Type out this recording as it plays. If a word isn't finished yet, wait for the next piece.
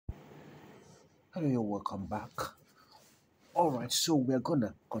Hello, welcome back. All right, so we're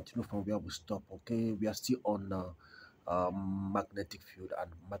gonna continue from where we stop. Okay, we are still on magnetic field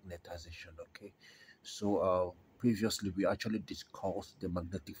and magnetization. Okay, so previously we actually discussed the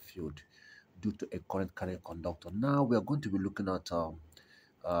magnetic field due to a current carrying conductor. Now we are going to be looking at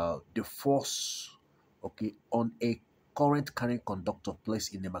the force, okay, on a current carrying conductor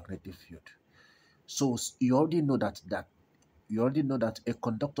placed in a magnetic field. So you already know that a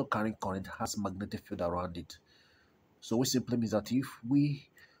conductor carrying current has magnetic field around it. So which simply means that if we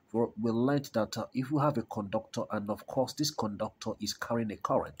learned that if we have a conductor and of course this conductor is carrying a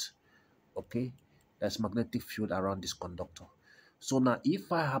current, okay, there's magnetic field around this conductor. So now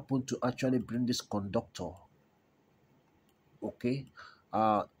if I happen to actually bring this conductor, okay,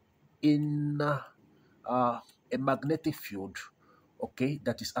 uh, in a magnetic field, okay,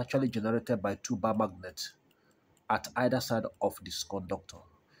 that is actually generated by two bar magnets at either side of this conductor,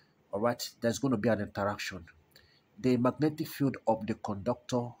 all right, there's going to be an interaction. The magnetic field of the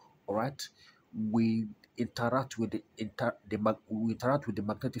conductor, all right, we interact with we interact with the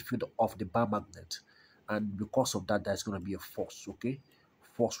magnetic field of the bar magnet, and because of that, there's going to be a force. Okay,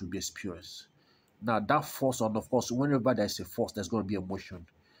 force will be experienced. Now that force, and of course, whenever there's a force, there's going to be a motion.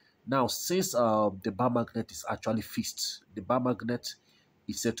 Now, since the bar magnet is actually fixed, the bar magnet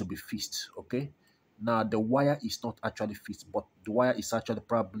is said to be fixed. Okay. Now the wire is not actually fixed, but the wire is actually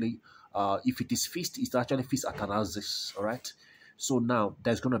probably, if it is fixed, it's actually fixed at an axis. All right. So now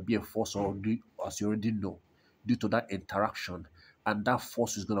there's gonna be a force already, as you already know, due to that interaction, and that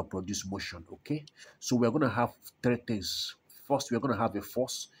force is gonna produce motion. Okay. So we're gonna have three things. First, we're gonna have a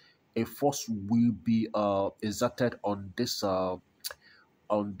force. A force will be exerted on this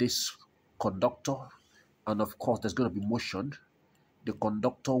conductor, and of course there's going to be motion. The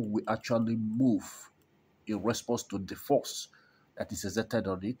conductor will actually move in response to the force that is exerted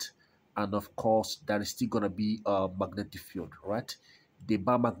on it, and of course there is still going to be a magnetic field, right? The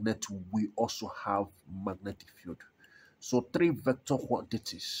bar magnet will also have magnetic field. So three vector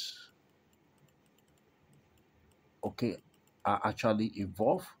quantities, okay, are actually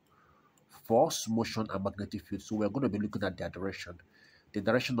involved: force, motion, and magnetic field. So we're going to be looking at their direction, the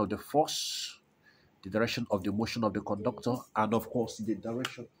direction of the force, the direction of the motion of the conductor, and of course the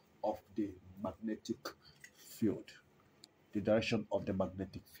direction of the magnetic field. The direction of the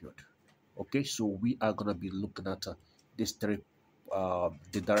magnetic field. Okay, so we are gonna be looking at these three,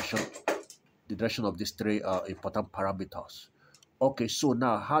 the direction of these three important parameters. Okay, so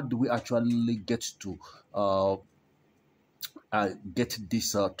now how do we actually uh, get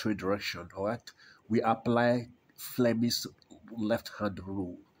this three direction? All right, we apply Fleming's left hand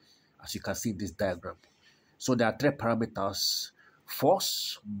rule, as you can see in this diagram. So there are three parameters: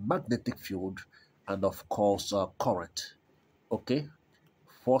 force, magnetic field, and of course current. Okay,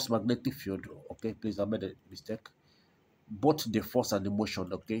 force, magnetic field. Okay, please, I made a mistake. Both the force and the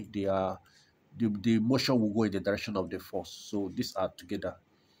motion, okay, they are the motion will go in the direction of the force. So these are together.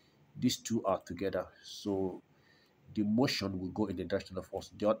 These two are together. So the motion will go in the direction of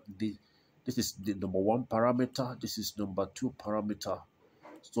force. This is the number one parameter. This is number two parameter.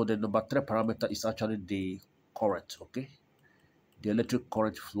 So the number three parameter is actually the current. Okay, the electric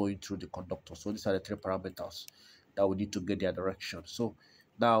current flowing through the conductor. So these are the three parameters that we need to get their direction. So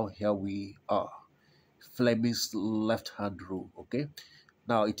now here we are, Fleming's left hand rule. Okay,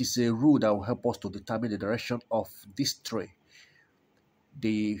 now it is a rule that will help us to determine the direction of these three: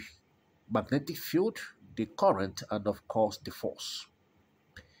 the magnetic field, the current, and of course the force.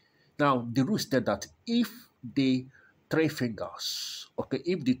 Now the rule states that if the three fingers, okay,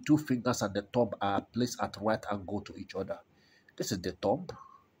 if the two fingers and the thumb are placed at right angle to each other, this is the thumb,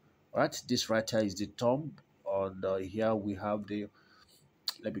 right? This right here is the thumb, and here we have the,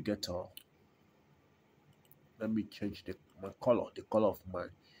 let me get let me change the color of mine.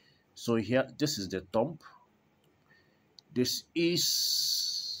 So here, this is the thumb, this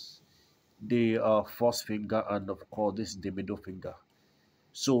is the first finger, and of course this is the middle finger.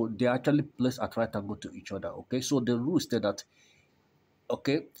 So they actually placed at right angle to each other. Okay, so the rule states that,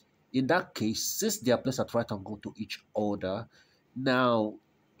 okay, in that case, since they are placed at right angle to each other, now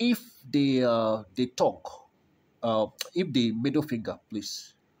if the tongue, if the middle finger,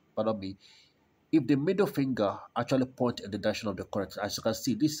 please pardon me, if the middle finger actually point in the direction of the current, as you can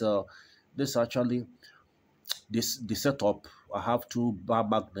see, this actually, this the setup, I have two bar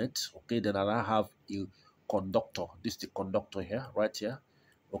magnets. Okay, then I have a conductor. This is the conductor here, right here.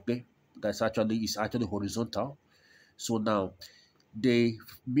 Okay, that's actually, is actually horizontal. So now the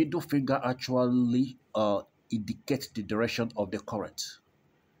middle finger actually indicates the direction of the current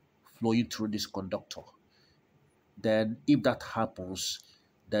flowing through this conductor. Then if that happens,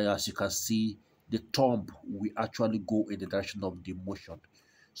 then as you can see, the thumb will actually go in the direction of the motion.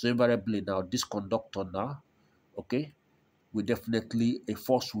 So invariably now this conductor now, okay, will definitely, a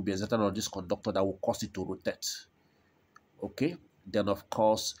force will be exerted on this conductor that will cause it to rotate. Okay, then of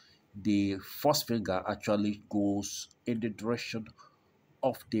course the first finger actually goes in the direction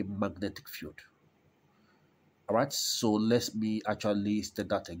of the magnetic field. All right, so let me actually state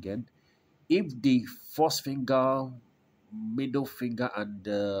that again. If the first finger, middle finger, and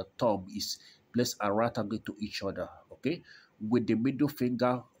the thumb is placed at right angle to each other, okay, with the middle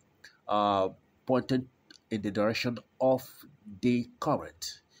finger pointing in the direction of the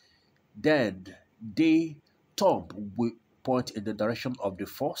current, then the thumb will point in the direction of the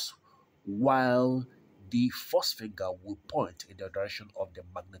force, while the first finger will point in the direction of the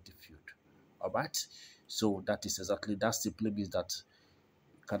magnetic field. All right, so that is exactly, that simply means that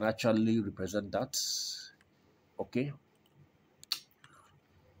you can actually represent that. Okay,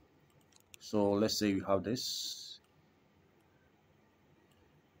 so let's say you have this.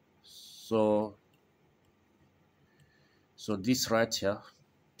 So this right here,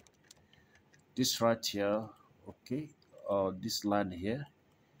 okay, this line here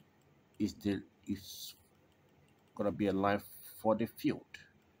is gonna be a line for the field.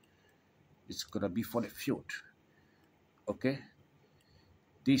 It's gonna be for the field. Okay,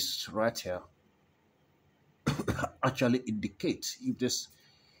 this right here actually indicates, if this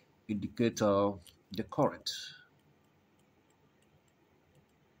indicate the current,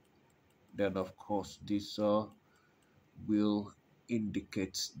 then of course this will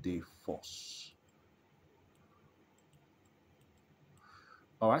indicate the force.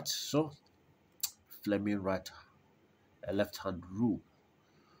 All right, so Flemming right and left hand rule.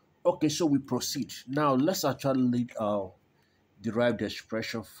 Okay, so we proceed now. Let's actually derive the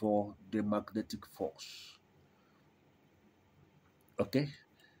expression for the magnetic force. Okay,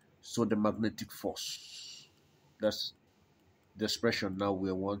 so the magnetic force, that's the expression now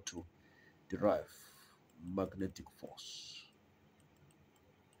we want to derive. Magnetic force,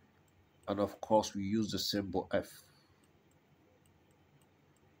 and of course we use the symbol F.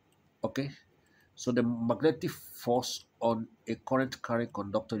 Okay, so the magnetic force on a current carrying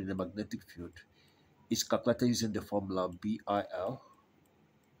conductor in the magnetic field is calculated using the formula BIL,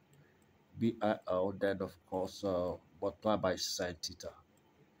 then of course multiplied by sine theta.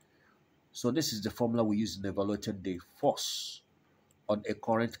 So this is the formula we use in evaluating the force on a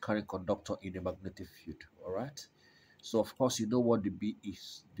current carrying conductor in a magnetic field. All right, so of course you know what the B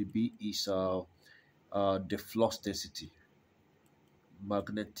is. The B is the flux density,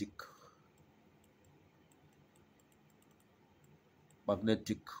 magnetic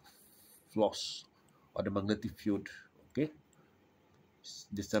flux, or the magnetic field. Okay, it's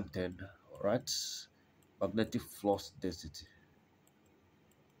the same thing. All right, magnetic flux density.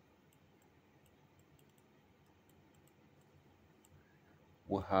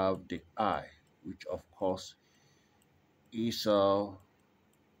 We have the I, which of course is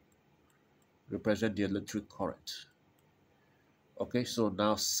represent the electric current. Okay, so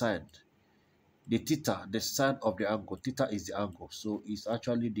now sine, the theta, the sine of the angle, theta is the angle, so it's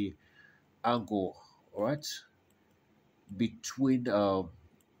actually the angle, right, between the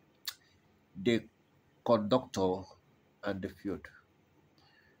conductor and the field,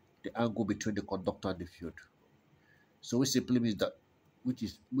 the angle between the conductor and the field. So which simply means that,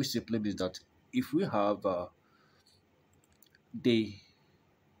 if we have the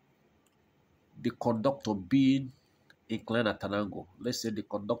conductor being inclined at an angle, let's say the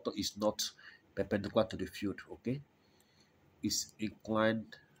conductor is not perpendicular to the field, okay, is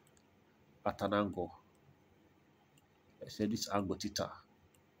inclined at an angle, let's say this angle theta,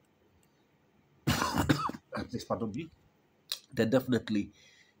 please pardon me, then definitely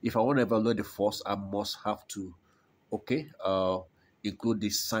if I want to evaluate the force, I must have to, okay, include the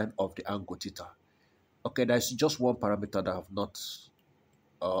sine of the angle theta. Okay, there's just one parameter that I have not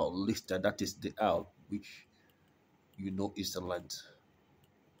listed, that is the L, which you know is the length.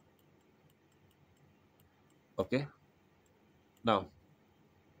 Okay, now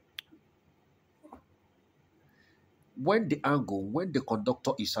when the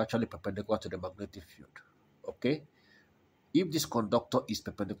conductor is actually perpendicular to the magnetic field, okay, if this conductor is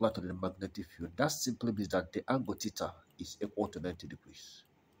perpendicular to the magnetic field, that simply means that the angle theta is equal to 90 degrees.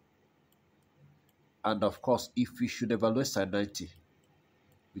 And of course, if we should evaluate sine 90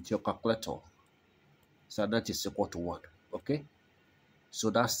 with your calculator, sine 90 is equal to 1. Okay, so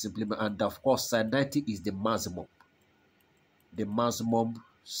that's simply, and of course sine 90 is the maximum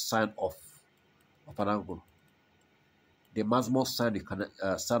sine of an angle. The maximum sine you can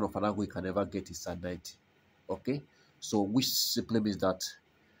sine of an angle you can ever get is sine 90. Okay, so which simply means that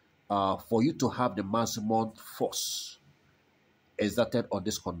for you to have the maximum force exerted on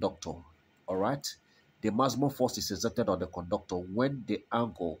this conductor, all right, the maximum force is exerted on the conductor when the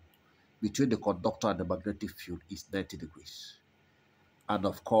angle between the conductor and the magnetic field is 90 degrees. And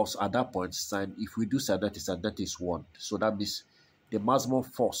of course, at that point, if we do sin 90 is 1. So that means the maximum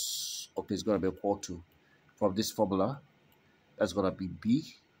force, okay, is going to be equal to, from this formula, that's going to be B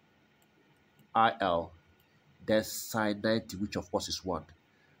IL, then sine 90, which of course is 1.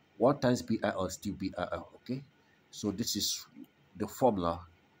 1 times BIL is still BIL, okay? So this is the formula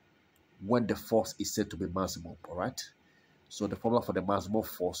when the force is said to be maximum, all right? So the formula for the maximum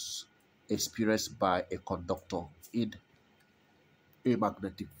force experienced by a conductor in a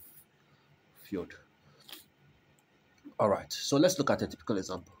magnetic field. All right, so let's look at a typical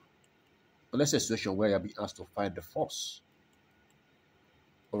example. Let's say a situation where you're being asked to find the force.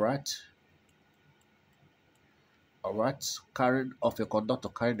 All right. All right, current of a conductor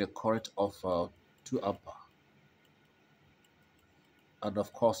carrying a current of 2 ampere. And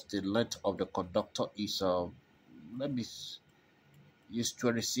of course, the length of the conductor is, let me use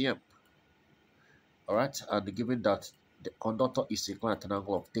 20 cm. All right, and given that the conductor is inclined at an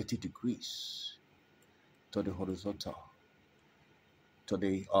angle of 30 degrees to the horizontal, to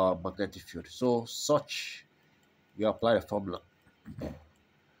the magnetic field. So such, we apply the formula.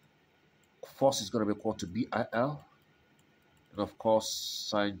 Force is going to be equal to BIL, and of course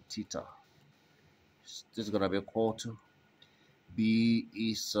sine theta. This is going to be equal to B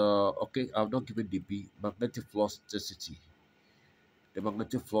is okay. I've not given the B, magnetic flux density. The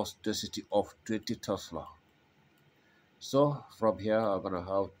magnetic flux density of 20 Tesla. So from here, I'm gonna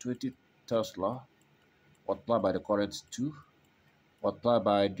have 20 Tesla multiplied by the current 2, multiplied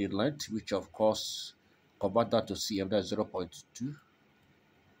by the length, which of course convert that to cm, that's 0.2.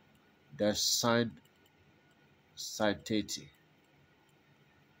 Then sine 30.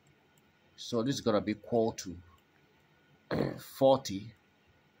 So this is gonna be equal to 40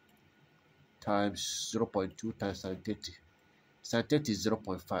 times 0.2 times sine 30. Sine 30 is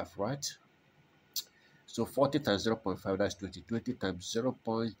 0.5, right? So 40 times 0.5, that's 20. 20 times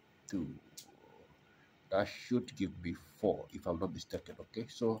 0.2, that should give me 4, if I'm not mistaken, okay?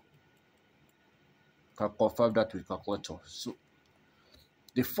 So can confirm that with calculator. So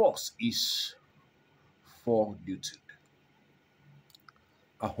the force is 4 Newton.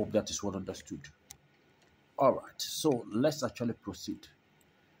 I hope that is well understood. All right, so let's actually proceed.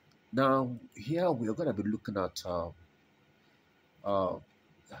 Now, here we are going to be looking at,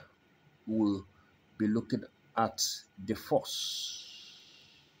 we'll be looking at the force.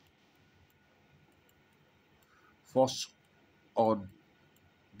 Force on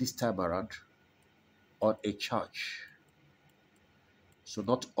this time around on a charge. So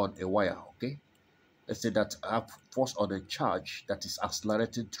not on a wire, okay? Let's say that I have force on a charge that is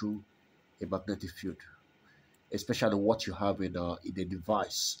accelerating through a magnetic field, especially what you have in a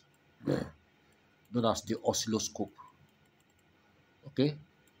device known as the oscilloscope. Okay,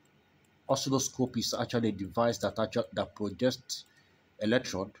 oscilloscope is actually a device that projects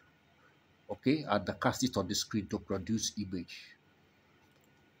electron, okay, and that casts it on the screen to produce image.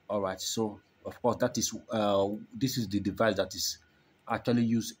 All right, so of course that is this is the device that is actually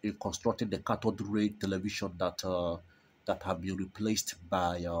used in constructing the cathode ray television that that have been replaced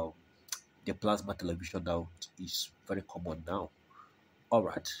by the plasma television that is very common now. All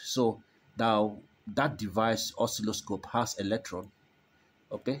right, so now that device oscilloscope has electron.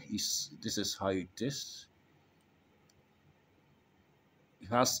 Okay, this is how it is. It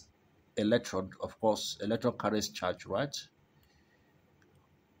has electron, of course. Electron carries charge, right?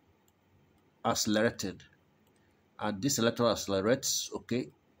 Accelerated, and this electron accelerates. Okay,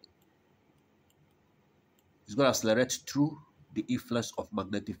 it's going to accelerate through the influence of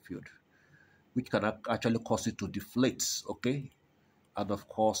magnetic field, which can actually cause it to deflate. Okay, and of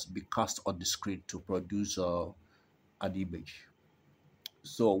course be cast on the screen to produce an image.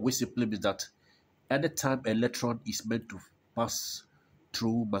 So we simply means that anytime electron is meant to pass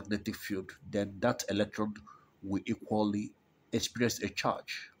through magnetic field, then that electron will equally experience a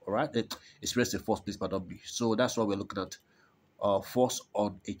charge. All right, it experience a force, please pardon me. So that's what we're looking at, force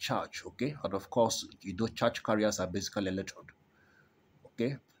on a charge. Okay, and of course you know charge carriers are basically electron.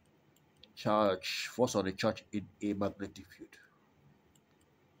 Okay, charge, force on a charge in a magnetic field.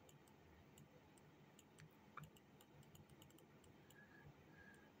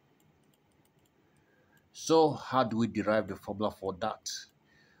 So how do we derive the formula for that?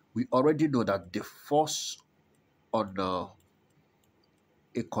 We already know that the force on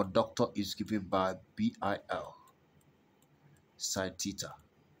a conductor is given by BIL sine theta.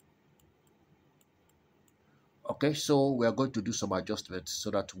 Okay, so we are going to do some adjustments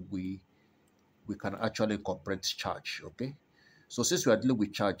so that we can actually incorporate charge. Okay, so since we are dealing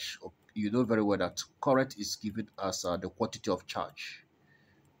with charge, you know very well that current is given as the quantity of charge.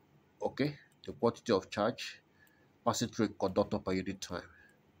 Okay, the quantity of charge passing through a conductor per unit time.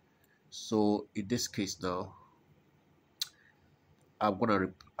 So in this case now, I'm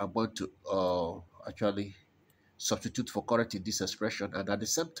going to actually substitute for current in this expression, and at the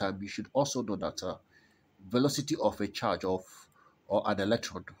same time, you should also know that velocity of a charge of or an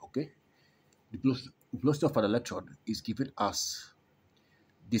electron. Okay, the velocity of an electron is given as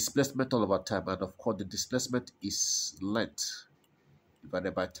displacement all over time, and of course, the displacement is length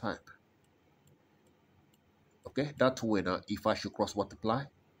divided by time. Okay, that way now, if I should cross multiply,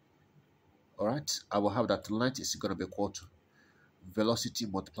 all right, I will have that length is going to be equal to velocity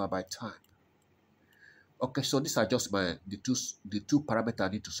multiplied by time. Okay, so these are just the two parameters I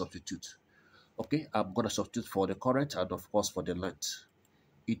need to substitute. Okay, I'm gonna substitute for the current and of course for the length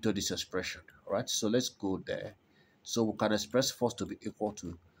into this expression. All right, so let's go there. So we can express force to be equal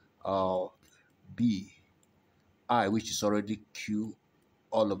to uh, B I, which is already Q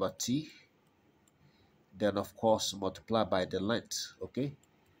all over T. Then of course multiply by the length. Okay,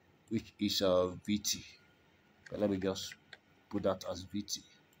 which is VT. Okay, let me just put that as VT.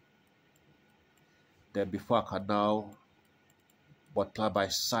 Then before I can now multiply by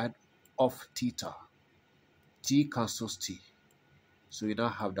sine of theta. T cancels T. So you now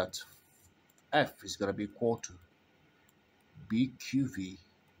have that F is going to be equal to BQV,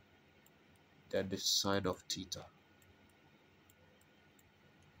 then the sine of theta.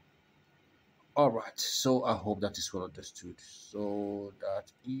 Alright, so I hope that is well understood. So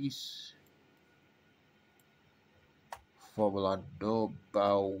that is formula number,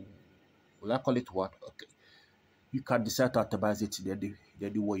 will I call it what? Okay. You can decide to atomize it in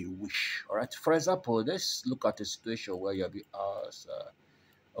any way you wish. Alright, for example, let's look at a situation where you're being asked,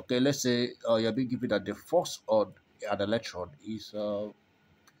 okay, let's say you're being given that the force on an electron is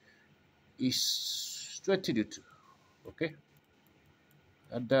 20 Newton. Okay,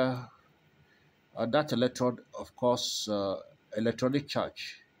 and that electron, of course, electronic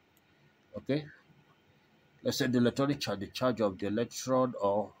charge. Okay, let's say the electronic charge, the charge of the electron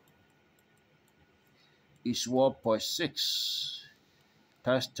is 1.6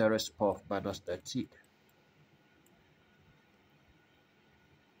 times 10 raised to the power of minus 13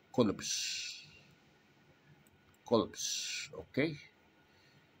 coulombs. Okay,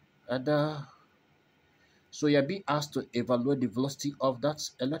 and so you're being asked to evaluate the velocity of that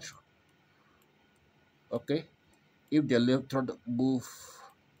electron. Okay, if the electron move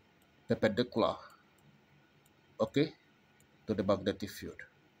perpendicular, okay, to the magnetic field.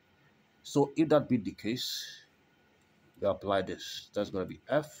 So if that be the case, we apply this. That's going to be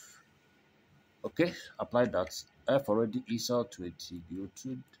F. Okay, apply that. F already is 20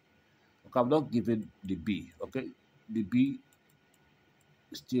 Newton. Okay, I'm not giving the B. Okay, the B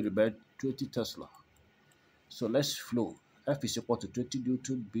still remains 20 Tesla. So let's flow. F is equal to 20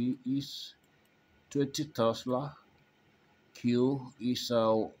 Newton. B is 20 Tesla. Q is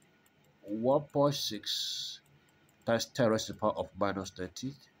 1.6 times 10 raised to the power of minus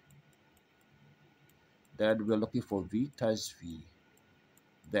 30. Then we're looking for V times V.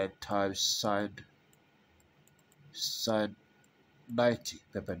 Then times sine 90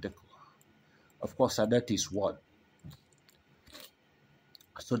 perpendicular. Of course, sine 90 is 1.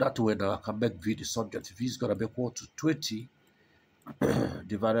 So that way now I can make V the subject. V is going to be equal to 20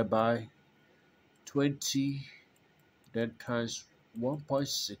 divided by 20, then times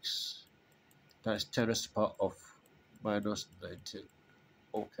 1.6 times 10 raised to the power of minus 19.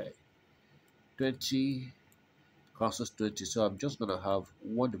 Okay. 20 cancels 20. So I'm just going to have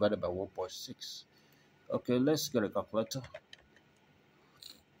 1 divided by 1.6. Okay, let's get a calculator.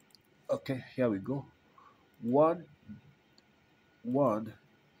 Okay, here we go. 1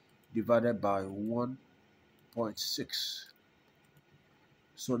 divided by 1.6.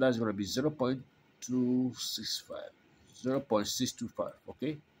 So that's going to be 0.265. 0.625.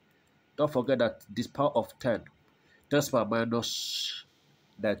 Okay, don't forget that this power of 10 power minus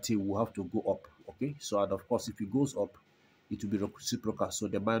 19 will have to go up. Okay, so and of course if it goes up, it will be reciprocal, so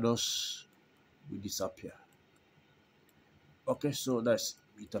the minus will disappear. Okay, so that's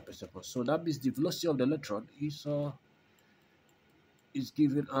meter per second. So that means the velocity of the electron is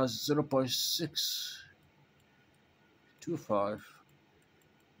given as 0.625,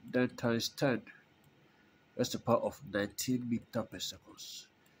 then times 10 raised to the power of 19 meter per second.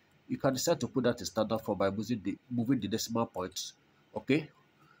 You can decide to put that in standard form by moving the decimal points. Okay,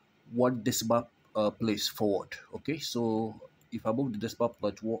 one decimal place forward. Okay, so if I move the decimal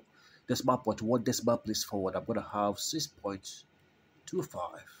decimal point one decimal place forward, I'm going to have 6.25.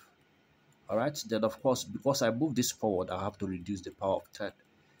 All right. Then, of course, because I move this forward, I have to reduce the power of 10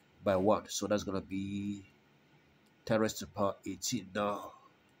 by 1. So that's going to be 10 raised to the power 18 now,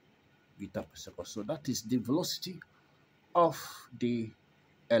 meter per second. So that is the velocity of the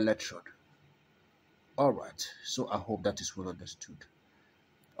electron. All right. So I hope that is well understood.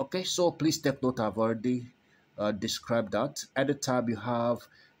 Okay, so please take note, I've already described that. Anytime you have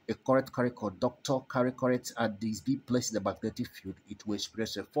a current carry conductor, carry current, and this be placed in the magnetic field, it will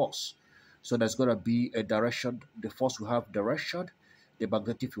experience a force. So there's going to be a direction. The force will have direction, the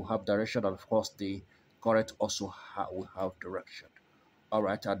magnetic will have direction, and of course the current also will have direction. All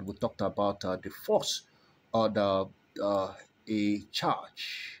right, and we talked about the force on a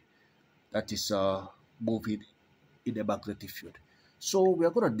charge that is moving in a magnetic field. So we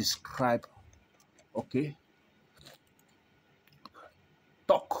are going to describe, okay,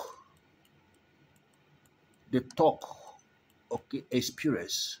 torque, the torque, okay,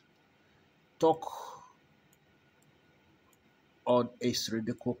 experience, torque on a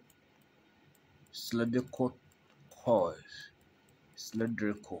cylindrical coil,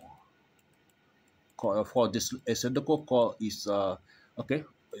 Of course, this a cylindrical coil is okay,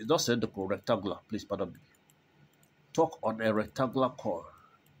 it's not cylindrical, rectangular. Please pardon me. Torque on a rectangular coil,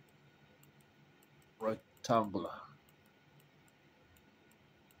 rectangular.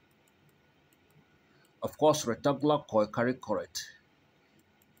 Of course, rectangular coil carry current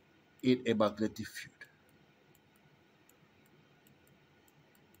in a magnetic field.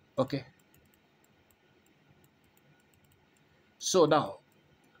 Okay. So now,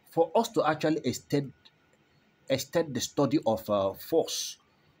 for us to actually extend the study of force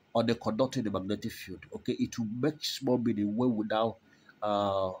on the conductor in the magnetic field, okay, it will make small meaning when we now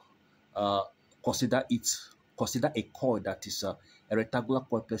uh, uh, consider a coil that is a rectangular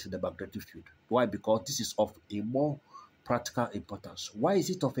coil placed in the magnetic field. Why? Because this is of a more practical importance. Why is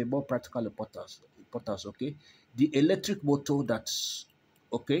it of a more practical importance? Okay, the electric motor that's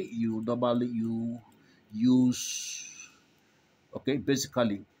okay you normally use, okay,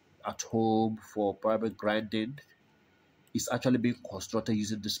 basically at home for private grinding, is actually being constructed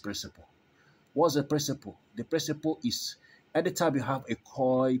using this principle. What's the principle? The principle is anytime you have a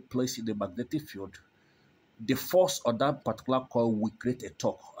coil placed in the magnetic field, the force on that particular coil will create a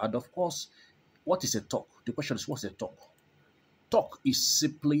torque. And of course, what is a torque? The question is, what's a torque? Torque is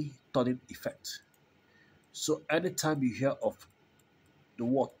simply turning effect. So anytime you hear of the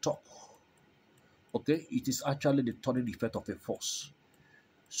word torque, okay, it is actually the turning effect of a force.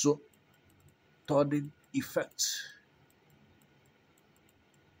 So turning effect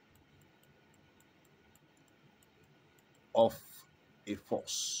of a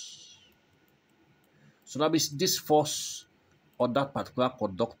force. So that means this force on that particular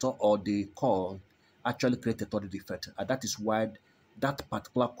conductor or the coil actually create a turning effect, and that is why that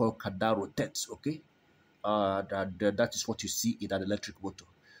particular coil can now rotate. Okay, that is what you see in an electric motor.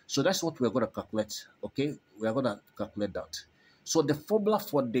 So that's what we're going to calculate. Okay, we are going to calculate that. So the formula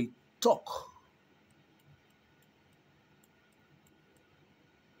for the torque,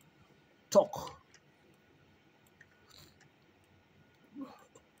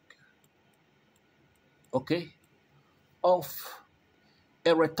 okay, of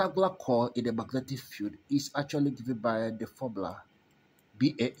a rectangular coil in a magnetic field is actually given by the formula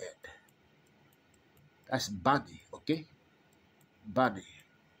BAN. That's Bani, okay? Bani.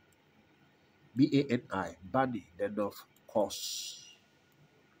 BANI, Bani, then of cos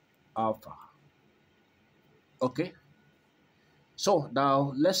alpha. Okay? So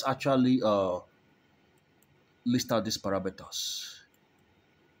now let's actually list out these parameters.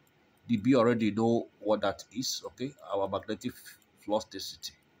 The B already know what that is, okay? Our magnetic flux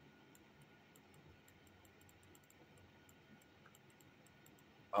density.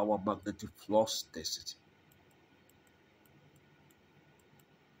 Our magnetic flux density.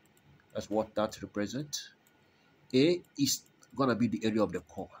 That's what that represents. A is gonna be the area of the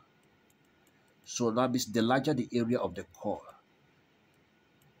core. So that means the larger the area of the core,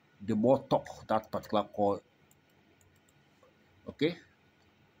 the more torque that particular core, okay,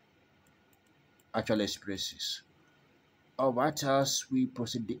 actually expresses. Alright, as we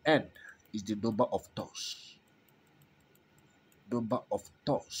proceed, the N is the number of turns. Number of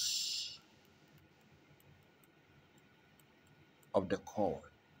turns of the core.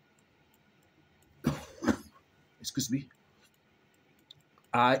 Excuse me.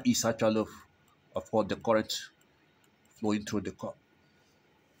 I is actually of course the current flowing through the core.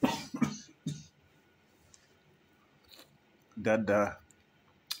 Then the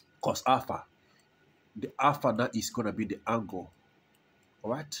cos alpha. The alpha now is gonna be the angle.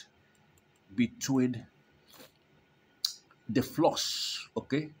 Alright. between the flux,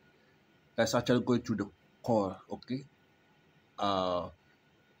 okay, that's actually going through the coil, okay, uh,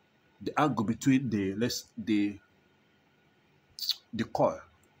 the angle between the coil,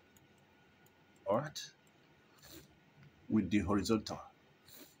 all right, with the horizontal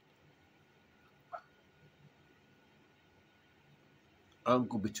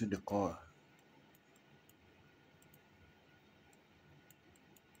angle between the coil,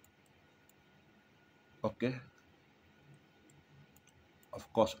 okay,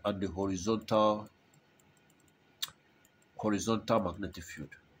 of course, and the horizontal magnetic field.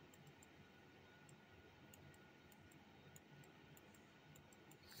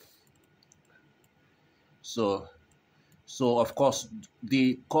 So of course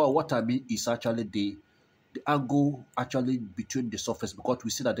the coil, what I mean is actually the angle actually between the surface, because we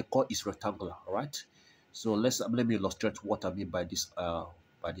see that the coil is rectangular, all right? So let me illustrate what I mean by this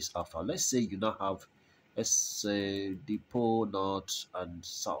alpha. Let's say you now have, let's say, the pole north and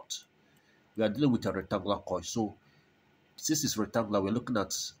south. We are dealing with a rectangular coil. So since it's rectangular, we're looking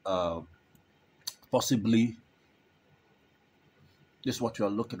at possibly this is what you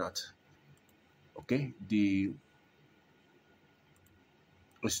are looking at. Okay,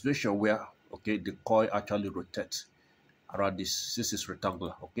 a situation where, okay, the coil actually rotates around this, since it's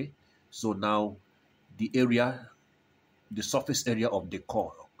rectangular, okay? So now the area, the surface area of the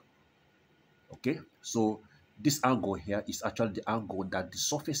coil, okay? So this angle here is actually the angle that the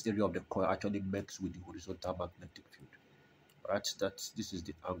surface area of the coil actually makes with the horizontal magnetic field, right? This is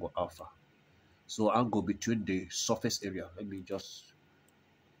the angle alpha. So angle between the surface area, let me just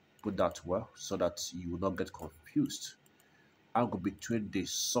put that well so that you will not get confused. Angle between the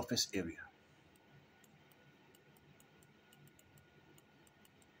surface area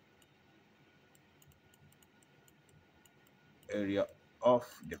of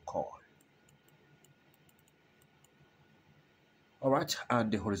the coil, all right,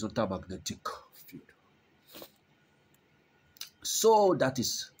 and the horizontal magnetic field. So that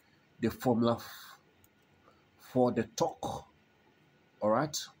is the formula for the torque, all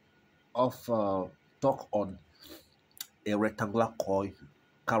right, of torque on a rectangular coil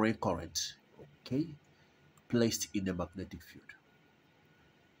carrying current, okay, placed in a magnetic field.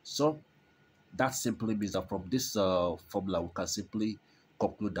 So that simply means that from this formula, we can simply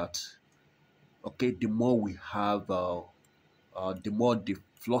conclude that, okay, the more we have, the more the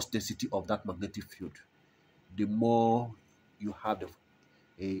flux density of that magnetic field, the more you have the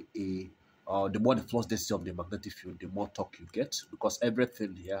more the flux density of the magnetic field, the more torque you get, because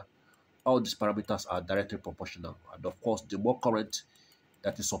everything here, all these parameters are directly proportional. And of course, the more current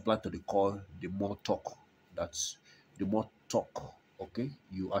that is supplied to the coil, the more torque that's the more torque, okay,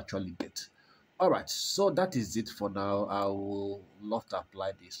 you actually get. All right, so that is it for now. I will love to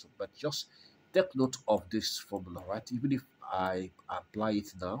apply this, but just take note of this formula, right? Even if I apply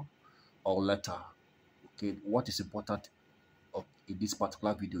it now or later, okay, what is important in this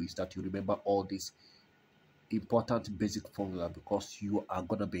particular video is that you remember all these important basic formula, because you're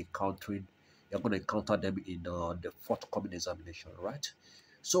going to encounter them in the forthcoming examination, right?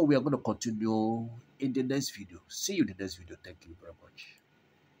 So we are going to continue in the next video. See you in the next video. Thank you very much.